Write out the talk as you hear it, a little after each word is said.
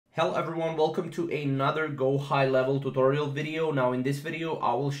Hello everyone, welcome to another GoHighLevel tutorial video. Now in this video,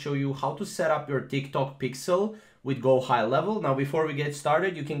 I will show you how to set up your TikTok pixel with GoHighLevel. Now before we get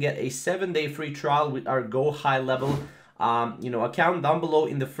started, you can get a 7-day free trial with our GoHighLevel account down below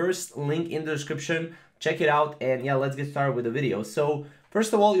in the first link in the description. Check it out and yeah, let's get started with the video. So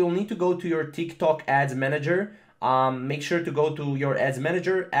first of all, you'll need to go to your TikTok ads manager. Make sure to go to your ads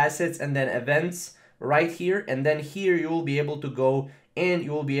manager, assets, and then events right here. And then here you will be able to go and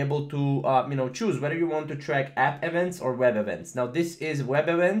you will be able to choose whether you want to track app events or web events. Now this is web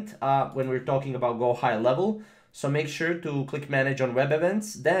event when we're talking about GoHighLevel. So make sure to click manage on web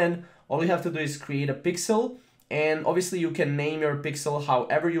events. Then all you have to do is create a pixel, and obviously you can name your pixel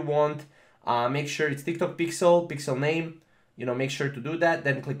however you want. Make sure it's TikTok pixel name, make sure to do that.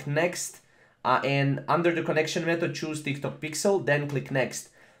 Then click next, and under the connection method choose TikTok pixel, then click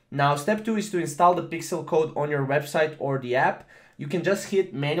next. Now step 2 is to install the pixel code on your website or the app. You can just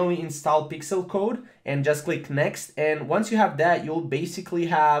hit manually install pixel code and just click next. And once you have that, you'll basically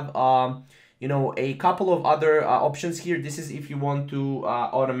have a couple of other options here. This is if you want to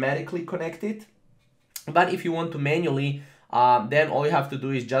automatically connect it. But if you want to manually, then all you have to do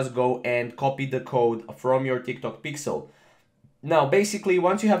is just go and copy the code from your TikTok pixel. Now, basically,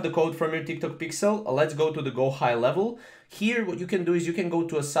 once you have the code from your TikTok pixel, let's go to the GoHighLevel. Here, what you can do is you can go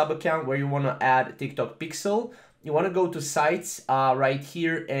to a sub account where you want to add TikTok pixel. You want to go to sites right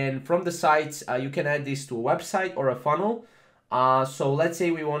here, and from the sites, you can add this to a website or a funnel. So let's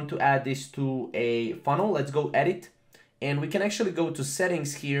say we want to add this to a funnel. Let's go edit, and we can actually go to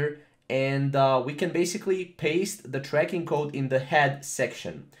settings here, and we can basically paste the tracking code in the head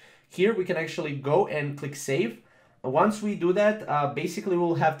section. Here, we can actually go and click save. Once we do that, basically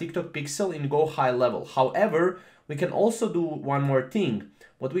we'll have TikTok pixel in GoHighLevel. However, we can also do one more thing.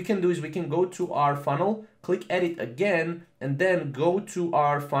 What we can do is we can go to our funnel, click edit again, and then go to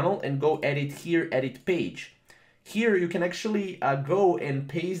our funnel and go edit here, edit page. Here you can actually go and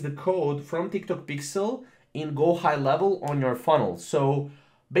paste the code from TikTok pixel in GoHighLevel on your funnel. So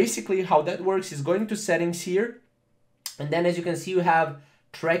basically how that works is going to settings here, and then as you can see, you have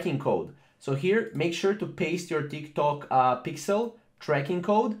tracking code. So here, make sure to paste your TikTok pixel tracking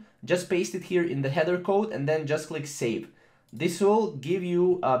code. Just paste it here in the header code and then just click save. This will give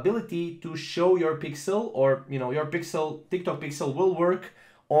you ability to show your pixel, or your TikTok pixel will work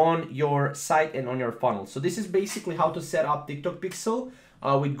on your site and on your funnel. So this is basically how to set up TikTok pixel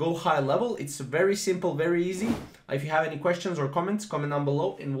with GoHighLevel. It's very simple, very easy. If you have any questions or comments, comment down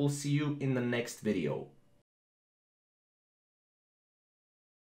below, and we'll see you in the next video.